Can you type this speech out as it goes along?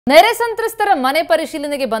ನೆರೆ ಸಂತ್ರಸ್ತರ ಮನೆ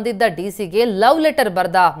ಪರಿಶೀಲನೆಗೆ ಬಂದಿದ್ದ ಡಿಸಿಗೆ ಲವ್ ಲೆಟರ್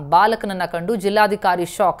ಬರೆದ ಬಾಲಕನನ್ನ ಕಂಡು ಜಿಲ್ಲಾಧಿಕಾರಿ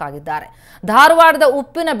ಶಾಕ್ ಆಗಿದ್ದಾರೆ. ಧಾರವಾಡದ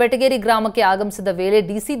ಉಪ್ಪಿನ ಬೆಟಗೇರಿ ಗ್ರಾಮಕ್ಕೆ ಆಗಮಿಸಿದ ವೇಳೆ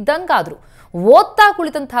ಡಿಸಿ ದಂಗಾದ್ರು. ಓದ್ತಾ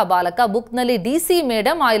ಕುಳಿತಂತಹ ಬಾಲಕ ಬುಕ್ನಲ್ಲಿ DC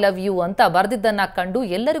madam I love you ಅಂತ ಬರೆದಿದ್ದನ್ನ ಕಂಡು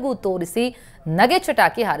ಎಲ್ಲರಿಗೂ ತೋರಿಸಿ ನಗೆ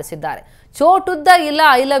ಚಟಾಕಿ ಹಾರಿಸಿದ್ದಾರೆ. ಚೋಟುದ್ದ ಇಲ್ಲ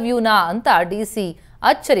ಐ ಲವ್ ಯುನಾ ಅಂತ ಡಿಸಿ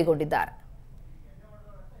ಅಚ್ಚರಿಗೊಂಡಿದ್ದಾರೆ.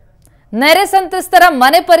 ನೆರೆ ಸಂತ್ರಸ್ತರ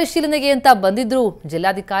ಮನೆ ಪರಿಶೀಲನೆಗೆ ಅಂತ ಬಂದಿದ್ರು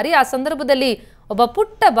ಜಿಲ್ಲಾಧಿಕಾರಿ. ಆ ಸಂದರ್ಭದಲ್ಲಿ ಒಬ್ಬ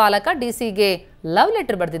ಪುಟ್ಟ ಬಾಲಕ ಡಿಸಿಗೆ ಲವ್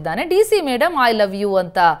ಲೆಟರ್ ಬರೆದಿದ್ದಾನೆ. DC madam I love you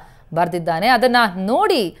ಅಂತ ಬರೆದಿದ್ದಾನೆ. ಅದನ್ನ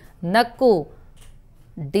ನೋಡಿ ನಕ್ಕು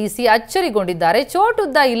ಡಿಸಿ ಅಚ್ಚರಿಗೊಂಡಿದ್ದಾರೆ.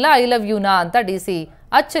 ಚೋಟುದ್ದ ಇಲ್ಲ ಐ ಲವ್ ಯುನಾ ಅಂತ ಡಿಸಿ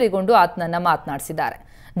ಅಚ್ಚರಿಗೊಂಡು ಆತನನ್ನ ಮಾತನಾಡಿಸಿದ್ದಾರೆ.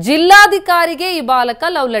 ಜಿಲ್ಲಾಧಿಕಾರಿಗೆ ಈ ಬಾಲಕ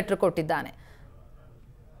ಲವ್ ಲೆಟರ್ ಕೊಟ್ಟಿದ್ದಾನೆ.